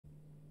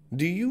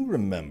Do you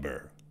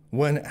remember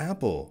when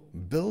Apple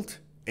built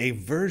a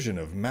version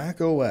of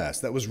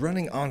macOS that was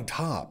running on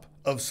top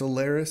of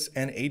Solaris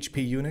and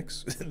HP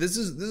Unix? This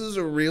is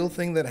a real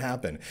thing that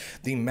happened.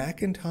 The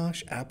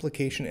Macintosh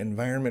Application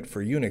Environment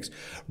for Unix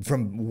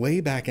from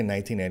way back in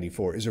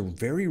 1994 is a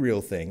very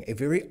real thing, a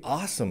very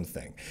awesome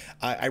thing.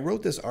 I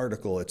wrote this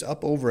article. It's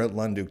up over at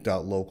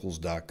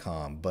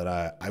lunduke.locals.com, but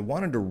I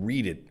wanted to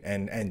read it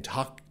and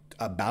talk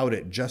about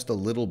it just a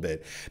little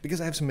bit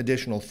because I have some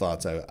additional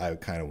thoughts I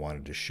kind of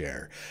wanted to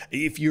share.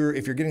 If you're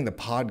getting the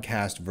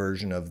podcast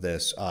version of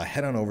this,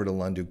 head on over to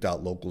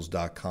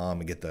lunduke.locals.com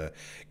and get the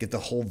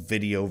whole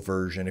video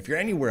version. If you're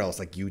anywhere else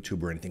like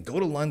YouTube or anything, go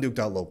to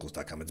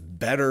lunduke.locals.com. It's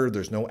better.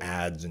 There's no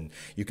ads, and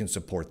you can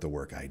support the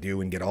work I do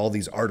and get all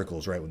these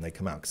articles right when they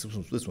come out,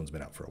 because this one's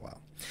been out for a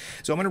while.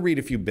 So I'm going to read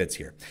a few bits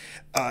here.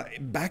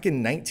 Back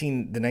in the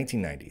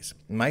 1990s,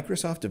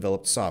 Microsoft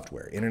developed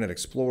software, Internet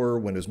Explorer,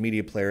 Windows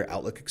Media Player,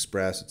 Outlook Express,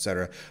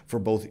 etc., for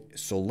both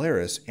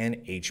Solaris and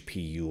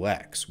HP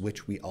UX,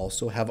 which we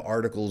also have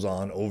articles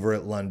on over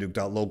at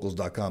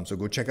lunduke.locals.com. So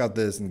go check out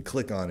this and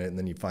click on it, and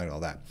then you find all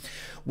that,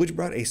 which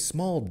brought a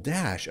small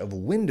dash of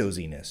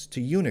Windowsiness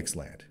to Unix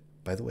land.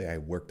 By the way, I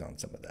worked on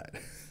some of that.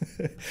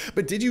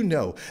 But did you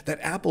know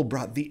that Apple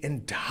brought the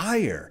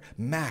entire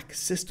Mac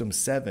System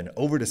 7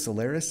 over to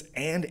Solaris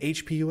and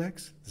HP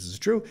UX? This is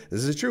true.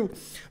 This is true.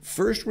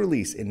 First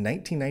released in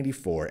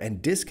 1994 and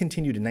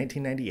discontinued in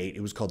 1998,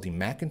 it was called the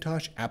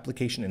Macintosh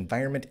Application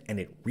Environment, and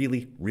it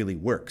really, really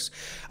works.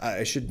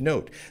 I should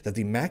note that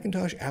the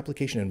Macintosh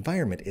Application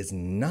Environment is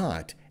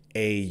not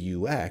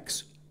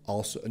AUX,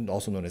 also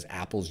known as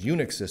Apple's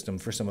UNIX system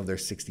for some of their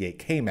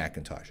 68K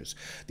Macintoshes.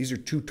 These are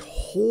two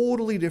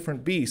totally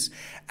different beasts.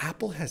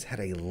 Apple has had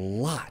a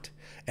lot,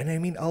 and I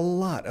mean a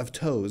lot, of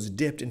toes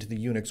dipped into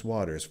the Unix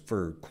waters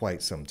for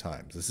quite some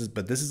time.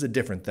 But this is a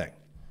different thing.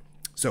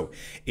 So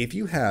if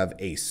you have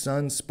a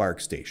Sun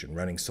SPARC station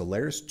running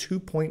Solaris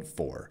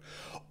 2.4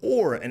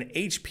 or an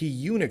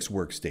HP Unix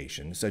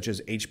workstation such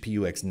as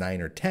HP UX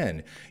 9 or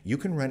 10, you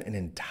can run an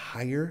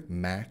entire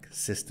Mac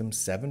System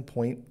 7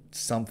 point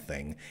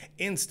something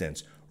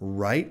instance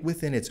right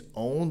within its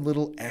own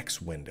little X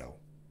window.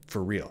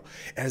 For real.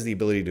 It has the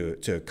ability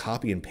to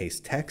copy and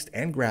paste text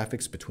and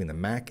graphics between the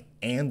Mac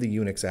and the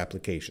Unix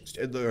applications.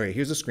 All right,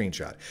 here's a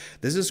screenshot.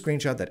 This is a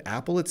screenshot that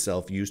Apple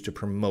itself used to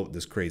promote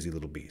this crazy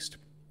little beast.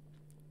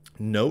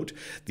 Note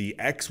the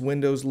X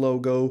Windows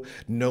logo.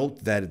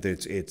 Note that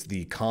it's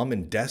the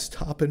common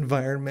desktop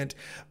environment.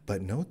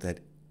 But note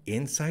that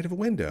inside of a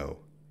window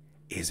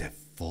is a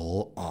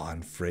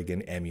full-on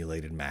friggin'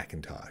 emulated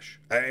Macintosh.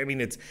 I mean,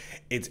 it's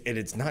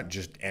not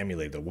just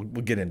emulated though.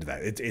 We'll get into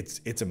that.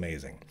 It's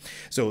amazing.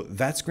 So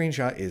that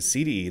screenshot is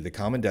CDE, the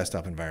common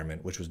desktop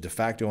environment, which was de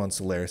facto on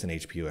Solaris and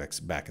HP UX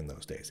back in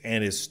those days,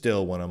 and is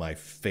still one of my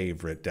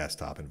favorite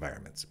desktop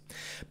environments.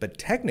 But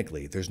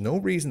technically, there's no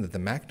reason that the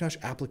Macintosh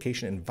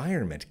application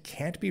environment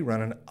can't be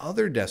run on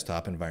other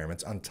desktop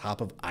environments on top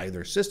of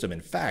either system.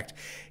 In fact,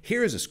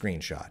 here is a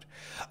screenshot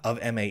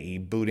of MAE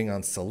booting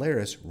on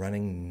Solaris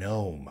running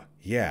GNOME.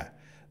 Yeah,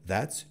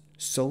 that's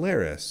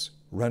Solaris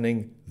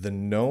running the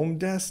GNOME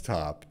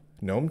desktop,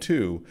 GNOME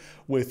 2,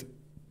 with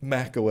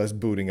macOS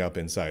booting up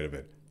inside of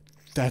it.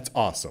 That's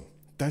awesome.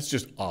 That's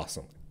just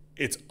awesome.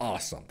 It's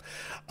awesome.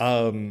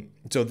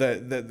 So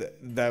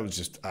that was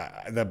just,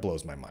 that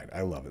blows my mind.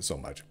 I love it so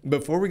much.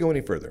 Before we go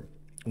any further,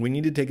 we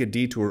need to take a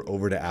detour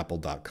over to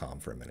apple.com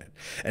for a minute.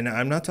 And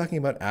I'm not talking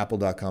about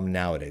apple.com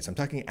nowadays. I'm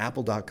talking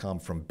apple.com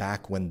from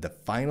back when the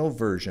final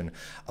version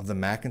of the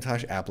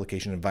Macintosh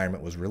application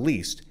environment was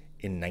released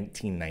in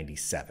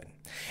 1997.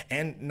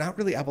 And not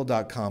really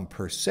apple.com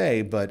per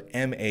se, but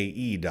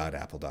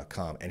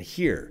mae.apple.com. And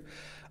here,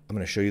 I'm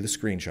going to show you the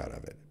screenshot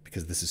of it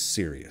because this is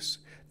serious.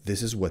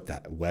 This is what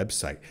that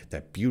website,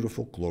 that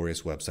beautiful,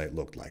 glorious website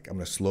looked like. I'm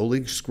going to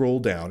slowly scroll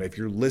down. If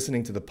you're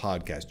listening to the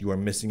podcast, you are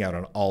missing out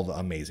on all the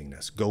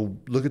amazingness. Go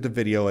look at the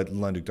video at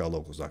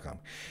lunduke.locals.com.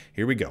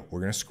 Here we go. We're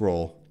going to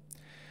scroll.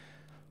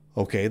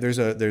 Okay, there's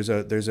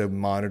a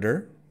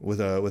monitor with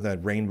a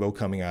rainbow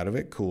coming out of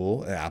it.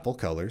 Cool. Apple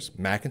colors.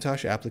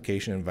 Macintosh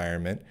application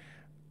environment.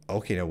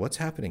 Okay, now what's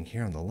happening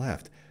here on the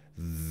left?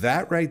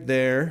 That right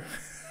there.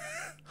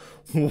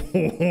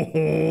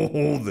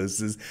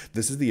 This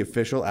is the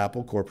official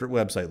Apple corporate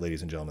website,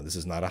 ladies and gentlemen. This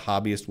is not a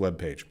hobbyist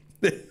webpage.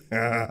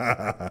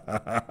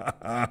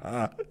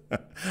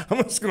 I'm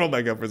gonna scroll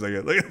back up for a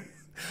second.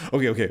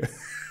 Okay.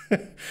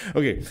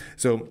 Okay,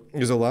 so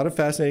there's a lot of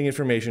fascinating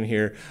information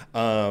here.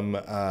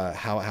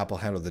 How Apple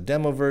handled the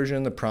demo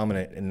version, the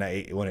prominent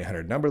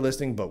 1-800 number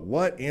listing, but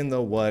what in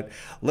the what?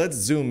 Let's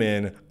zoom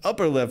in,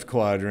 upper left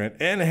quadrant,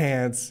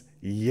 enhance.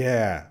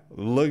 Yeah,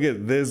 look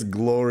at this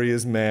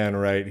glorious man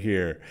right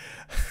here.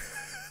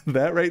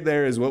 That right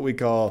there is what we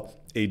call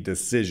a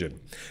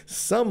decision.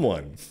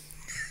 Someone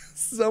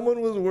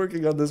was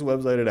working on this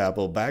website at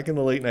Apple back in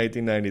the late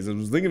 1990s and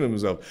was thinking to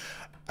himself,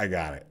 I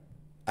got it.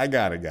 I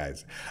got it,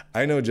 guys.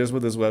 I know just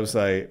what this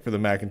website for the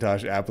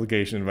Macintosh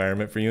application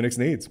environment for Unix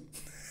needs.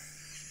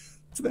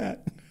 It's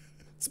that.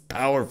 It's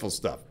powerful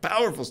stuff.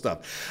 Powerful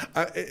stuff.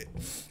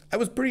 I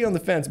was pretty on the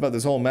fence about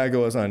this whole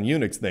macOS on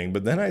Unix thing,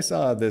 but then I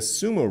saw this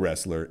sumo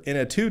wrestler in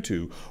a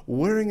tutu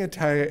wearing a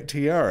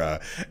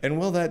tiara, and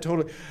well, that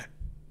totally...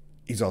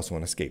 He's also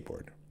on a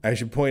skateboard. I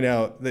should point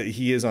out that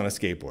he is on a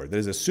skateboard.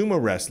 There's a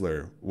sumo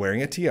wrestler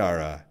wearing a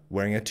tiara,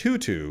 wearing a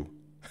tutu,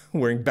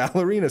 wearing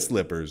ballerina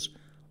slippers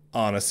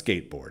on a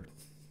skateboard.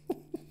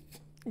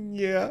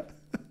 Yeah.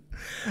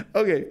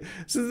 Okay,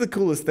 so this is the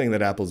coolest thing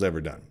that Apple's ever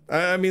done.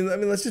 I mean,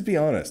 let's just be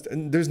honest.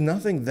 And there's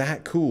nothing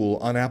that cool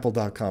on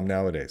Apple.com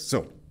nowadays.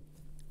 So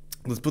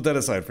let's put that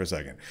aside for a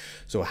second.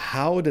 So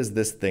how does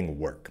this thing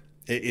work?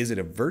 Is it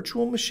a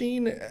virtual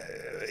machine?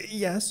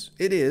 Yes,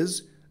 it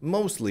is.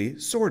 Mostly,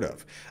 sort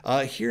of.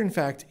 Here, in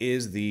fact,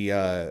 is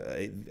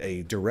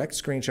a direct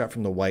screenshot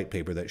from the white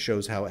paper that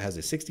shows how it has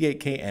a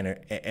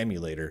 68K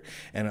emulator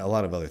and a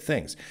lot of other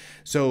things.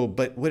 So,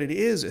 but what it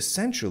is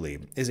essentially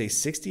is a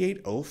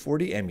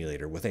 68040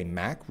 emulator with a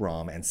Mac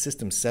ROM and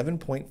System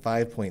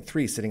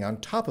 7.5.3 sitting on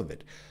top of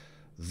it.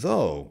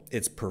 Though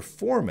its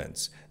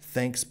performance,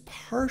 thanks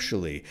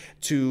partially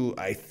to,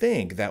 I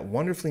think, that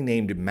wonderfully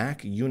named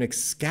Mac UNIX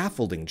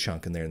scaffolding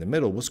chunk in there in the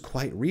middle, was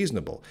quite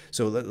reasonable.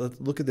 So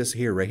let's look at this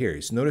here, right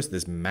here. So notice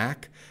this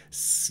Mac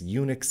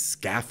UNIX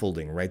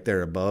scaffolding right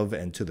there above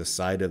and to the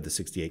side of the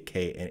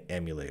 68K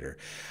emulator.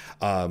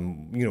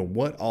 You know,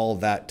 what all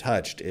that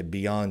touched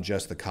beyond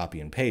just the copy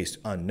and paste,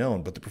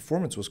 unknown, but the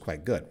performance was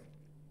quite good.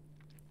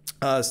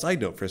 Side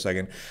note for a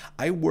second,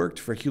 I worked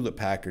for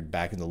Hewlett-Packard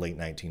back in the late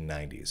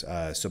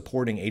 1990s,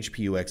 supporting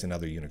HPUX and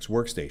other Unix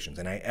workstations,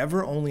 and I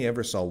only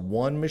ever saw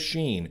one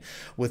machine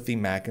with the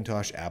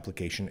Macintosh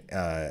Application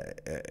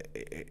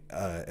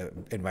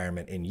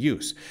Environment in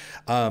use.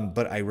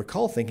 But I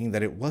recall thinking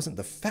that it wasn't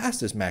the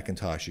fastest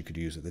Macintosh you could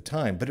use at the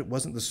time, but it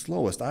wasn't the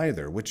slowest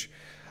either, which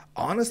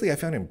honestly I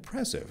found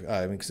impressive,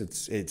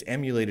 because it's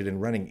emulated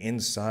and running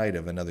inside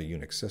of another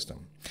Unix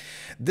system.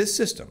 This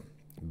system,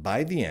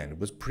 by the end,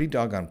 was pretty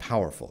doggone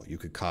powerful. You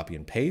could copy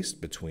and paste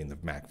between the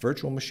Mac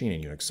virtual machine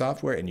and Unix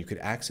software, and you could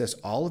access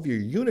all of your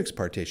Unix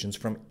partitions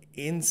from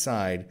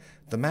inside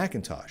the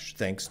Macintosh,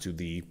 thanks to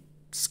the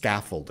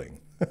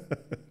scaffolding.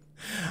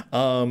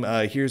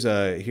 Here's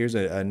another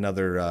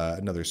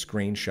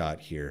screenshot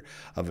here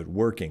of it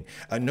working.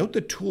 Note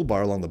the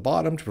toolbar along the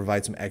bottom to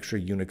provide some extra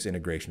Unix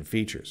integration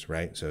features,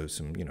 right? So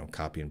some, you know,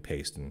 copy and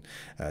paste and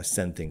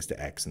send things to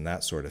X and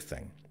that sort of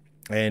thing.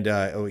 And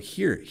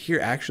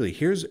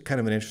here's kind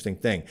of an interesting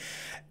thing.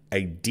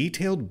 A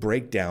detailed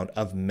breakdown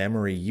of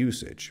memory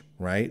usage,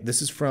 right?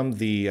 This is from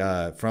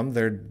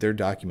their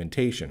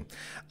documentation.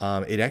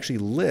 It actually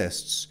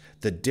lists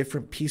the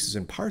different pieces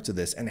and parts of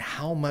this and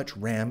how much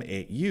RAM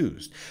it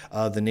used.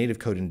 The native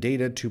code and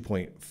data,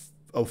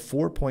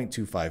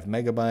 4.25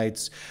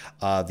 megabytes,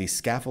 the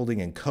scaffolding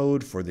and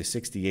code for the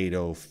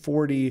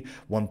 68040,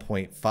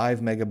 1.5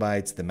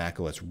 megabytes, the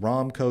macOS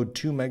ROM code,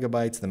 2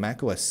 megabytes, the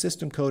macOS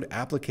system code,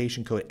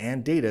 application code,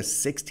 and data,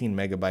 16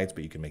 megabytes,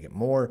 but you can make it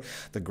more.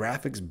 The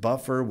graphics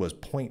buffer was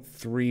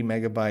 0.3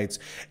 megabytes,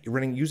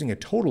 using a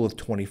total of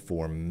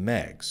 24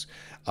 megs.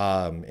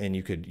 And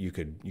you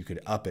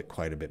could up it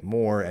quite a bit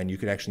more, and you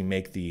could actually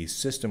make the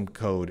system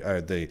code,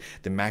 or the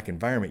Mac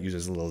environment, use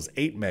as little as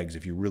 8 megs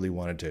if you really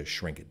wanted to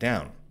shrink it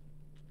down.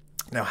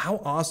 Now,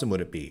 how awesome would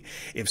it be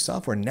if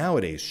software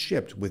nowadays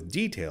shipped with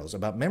details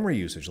about memory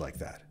usage like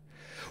that?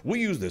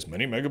 We use this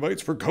many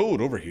megabytes for code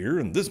over here,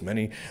 and this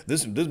many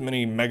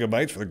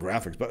megabytes for the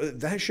graphics, but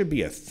that should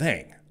be a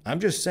thing. I'm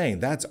just saying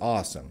that's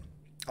awesome.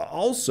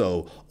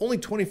 Also, only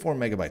 24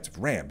 megabytes of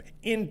RAM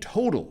in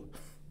total.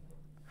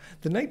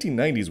 The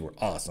 1990s were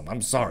awesome.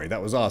 I'm sorry,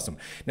 that was awesome.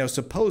 Now,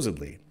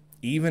 supposedly,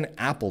 even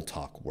Apple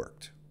Talk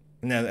worked.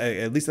 Now,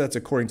 at least that's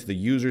according to the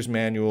user's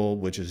manual,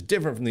 which is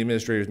different from the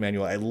administrator's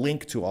manual. I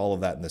link to all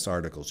of that in this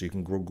article, so you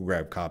can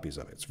grab copies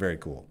of it. It's very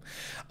cool.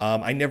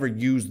 I never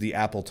used the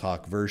Apple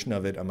Talk version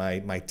of it.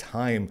 My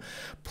time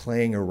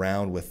playing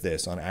around with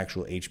this on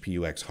actual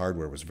HPUX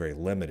hardware was very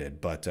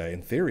limited, but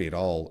in theory, it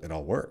all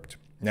worked.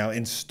 Now,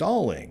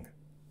 installing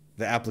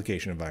the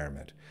application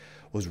environment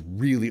was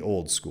really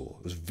old school.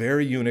 It was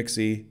very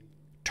Unixy,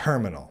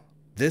 terminal.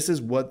 This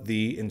is what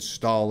the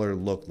installer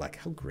looked like.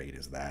 How great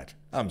is that?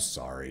 I'm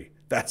sorry.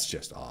 That's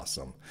just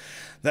awesome.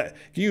 Can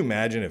you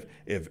imagine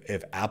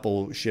if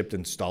Apple shipped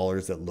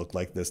installers that look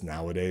like this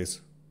nowadays?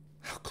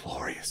 How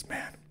glorious,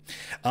 man.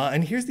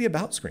 And here's the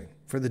about screen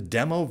for the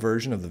demo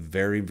version of the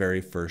very,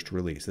 very first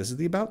release. This is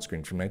the about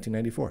screen from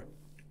 1994.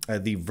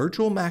 The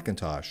Virtual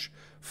Macintosh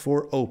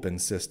for Open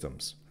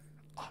Systems.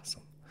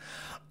 Awesome.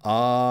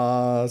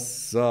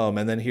 Awesome.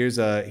 And then here's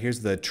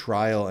the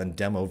trial and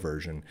demo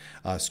version,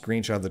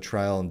 screenshot of the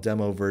trial and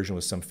demo version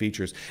with some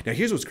features. Now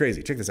here's what's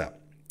crazy. Check this out.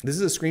 This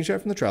is a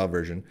screenshot from the trial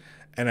version,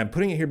 and I'm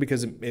putting it here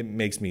because it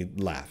makes me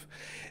laugh.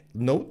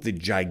 Note the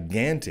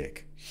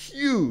gigantic,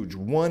 huge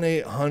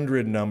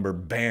 1-800 number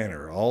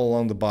banner all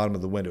along the bottom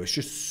of the window. It's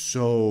just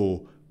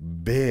so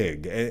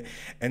big.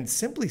 And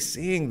simply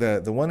seeing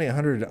the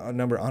 1-800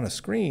 number on a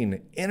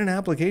screen in an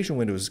application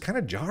window is kind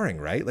of jarring,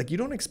 right? Like, you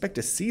don't expect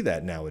to see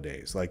that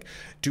nowadays. Like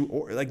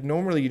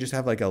normally you just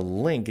have like a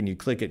link and you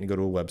click it and you go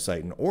to a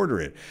website and order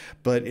it.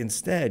 But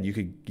instead you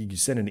could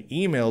send an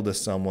email to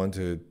someone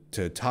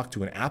to talk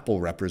to an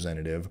Apple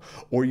representative,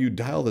 or you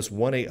dial this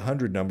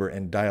 1-800 number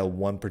and dial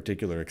one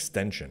particular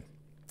extension.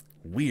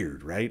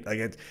 Weird, right? Like,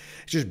 it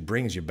just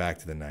brings you back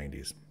to the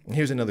 90s.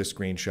 Here's another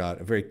screenshot,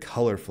 a very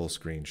colorful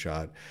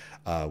screenshot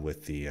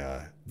with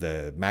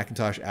the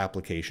Macintosh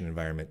Application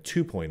Environment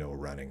 2.0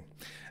 running,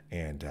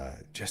 and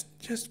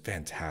just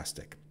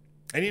fantastic.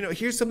 And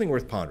here's something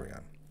worth pondering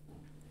on.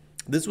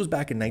 This was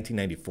back in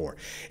 1994.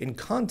 In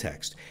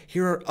context,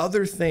 here are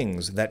other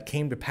things that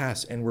came to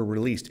pass and were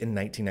released in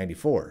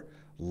 1994.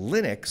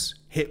 Linux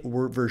hit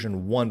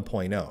version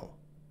 1.0.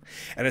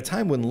 At a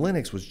time when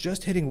Linux was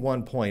just hitting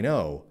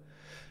 1.0,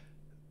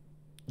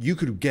 you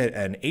could get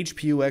an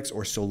HPUX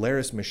or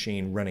Solaris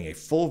machine running a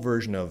full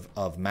version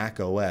of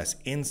macOS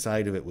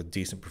inside of it with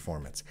decent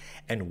performance.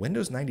 And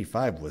Windows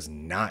 95 was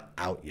not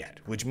out yet,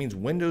 which means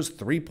Windows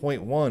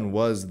 3.1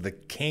 was the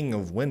king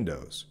of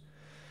Windows.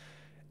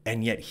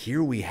 And yet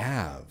here we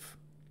have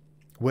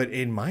what,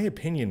 in my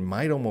opinion,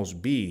 might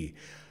almost be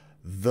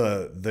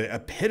the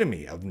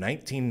epitome of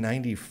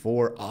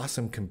 1994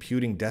 awesome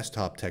computing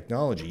desktop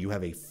technology. You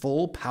have a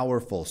full,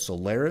 powerful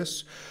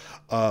Solaris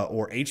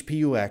or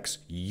HPUX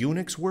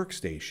Unix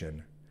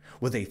workstation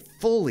with a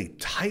fully,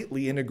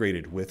 tightly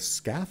integrated with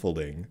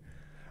scaffolding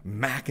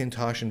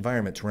Macintosh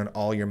environment to run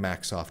all your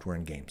Mac software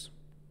and games,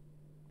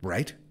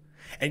 right?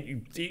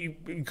 And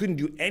you couldn't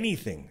do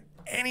anything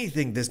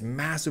this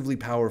massively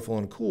powerful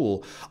and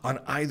cool on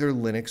either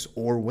Linux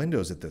or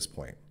Windows at this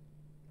point.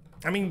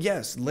 I mean,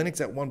 yes, Linux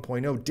at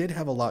 1.0 did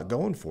have a lot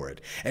going for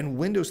it. And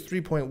Windows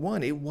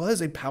 3.1, it was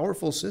a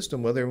powerful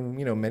system, whether,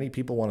 many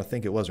people want to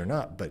think it was or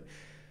not. But,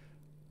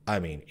 I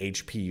mean,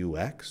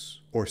 HPUX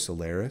or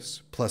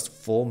Solaris plus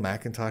full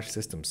Macintosh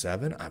System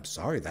 7, I'm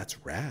sorry,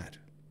 that's rad.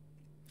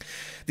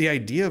 The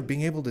idea of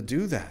being able to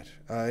do that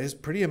is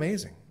pretty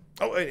amazing.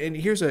 Oh, and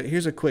here's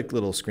a quick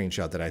little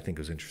screenshot that I think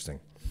was interesting.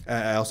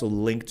 I also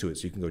linked to it,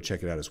 so you can go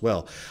check it out as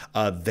well.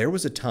 There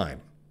was a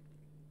time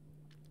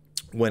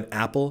when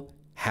Apple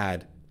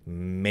had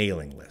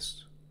mailing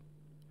lists.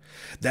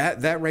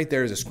 That right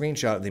there is a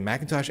screenshot of the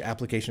Macintosh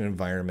Application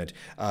Environment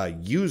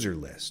user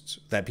lists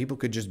that people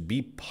could just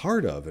be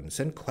part of and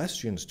send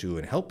questions to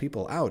and help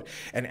people out.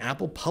 And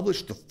Apple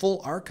published the full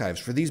archives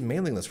for these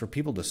mailing lists for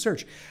people to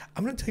search.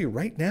 I'm going to tell you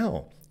right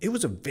now, it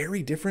was a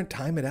very different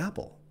time at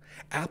Apple.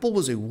 Apple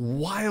was a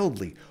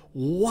wildly,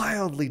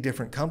 wildly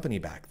different company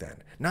back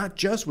then. Not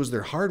just was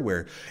their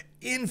hardware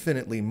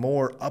infinitely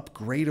more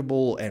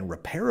upgradable and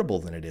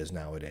repairable than it is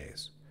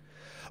nowadays,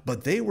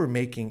 but they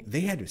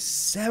had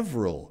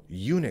several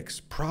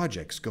Unix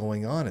projects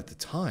going on at the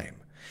time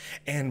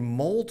and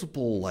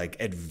multiple like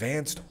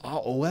advanced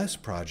OS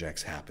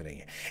projects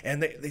happening.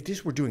 And they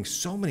just were doing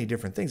so many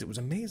different things. It was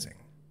amazing.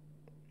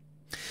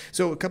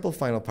 So a couple of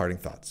final parting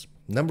thoughts.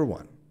 Number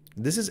one,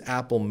 this is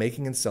Apple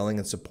making and selling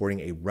and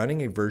supporting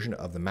running a version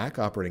of the Mac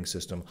operating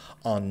system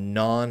on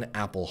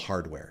non-Apple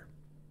hardware,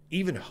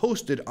 even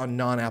hosted on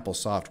non-Apple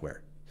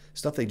software,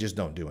 stuff they just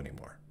don't do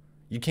anymore.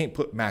 You can't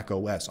put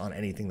macOS on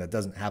anything that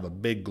doesn't have a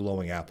big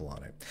glowing apple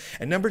on it.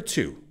 And number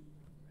two,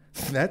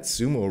 that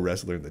sumo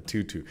wrestler in the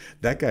tutu,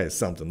 that guy is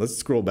something. Let's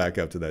scroll back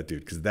up to that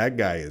dude, because that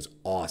guy is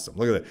awesome.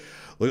 Look at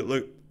that.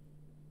 Look.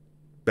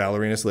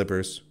 Ballerina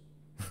slippers,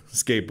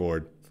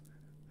 skateboard,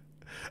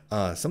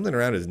 something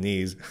around his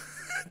knees,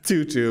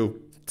 tutu,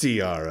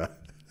 tiara.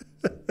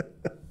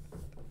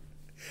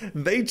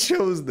 They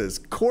chose this.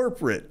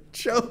 Corporate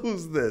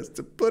chose this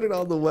to put it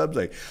on the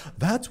website.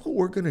 That's what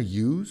we're going to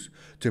use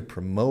to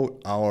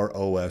promote our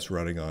OS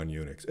running on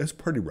Unix. It's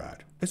pretty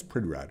rad. It's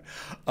pretty rad.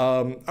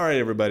 All right,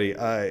 everybody.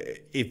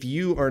 If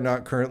you are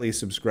not currently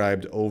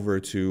subscribed over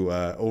at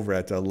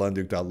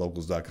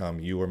lunduke.locals.com,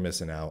 you are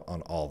missing out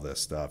on all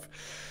this stuff.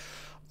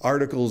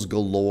 Articles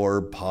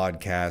galore,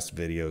 podcasts,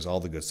 videos,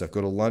 all the good stuff.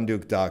 Go to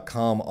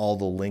lunduke.com. All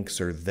the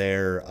links are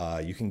there.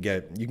 You can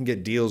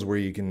get deals where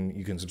you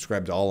can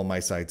subscribe to all of my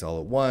sites all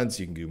at once.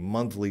 You can do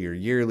monthly or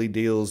yearly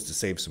deals to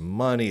save some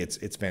money.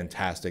 It's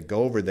fantastic.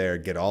 Go over there,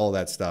 get all of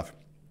that stuff.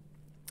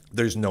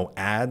 There's no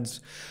ads.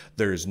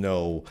 There's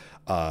no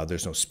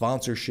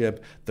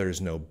sponsorship.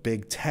 There's no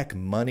big tech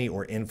money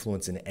or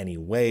influence in any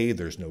way.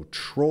 There's no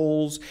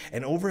trolls.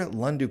 And over at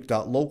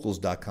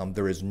lunduke.locals.com,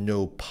 there is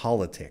no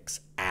politics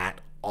at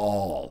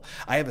all.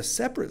 I have a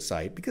separate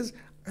site because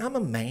I'm a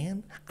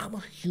man, I'm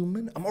a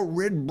human, I'm a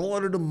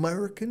red-blooded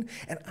American,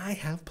 and I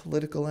have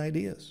political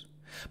ideas.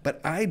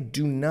 But I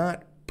do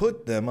not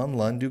put them on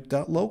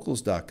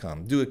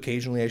lunduke.locals.com. Do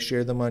occasionally I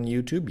share them on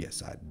YouTube?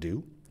 Yes, I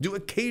do. Do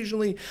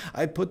occasionally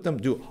I put them,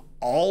 do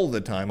all the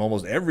time,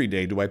 almost every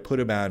day, do I put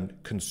them on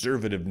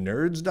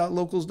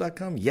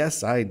conservativenerds.locals.com?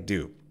 Yes, I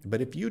do. But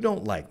if you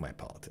don't like my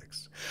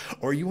politics,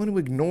 or you want to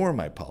ignore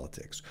my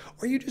politics,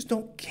 or you just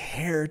don't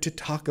care to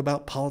talk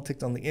about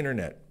politics on the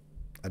internet,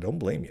 I don't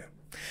blame you.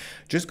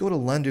 Just go to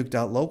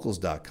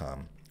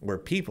lunduke.locals.com, where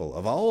people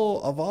of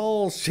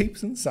all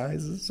shapes and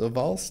sizes, of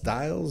all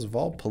styles, of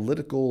all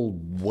political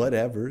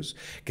whatevers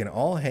can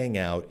all hang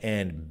out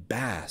and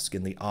bask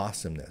in the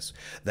awesomeness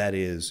that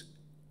is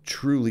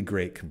truly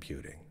great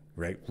computing.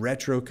 Right?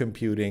 Retro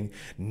computing,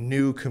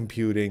 new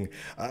computing,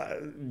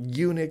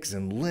 Unix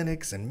and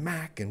Linux and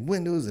Mac and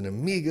Windows and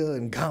Amiga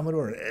and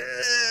Commodore and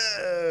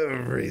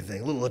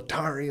everything. A little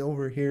Atari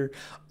over here.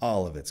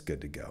 All of it's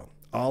good to go.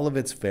 All of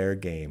it's fair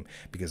game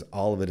because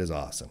all of it is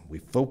awesome. We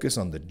focus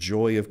on the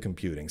joy of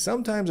computing.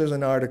 Sometimes there's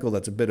an article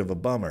that's a bit of a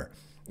bummer,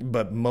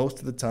 but most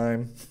of the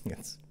time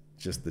it's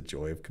just the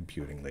joy of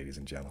computing, ladies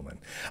and gentlemen.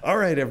 All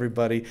right,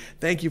 everybody.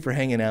 Thank you for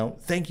hanging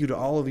out. Thank you to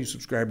all of you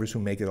subscribers who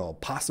make it all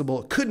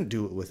possible. Couldn't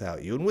do it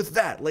without you. And with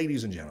that,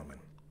 ladies and gentlemen,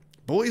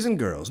 boys and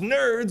girls,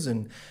 nerds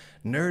and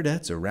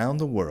nerdettes around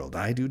the world,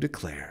 I do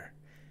declare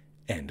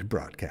end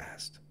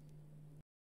broadcast.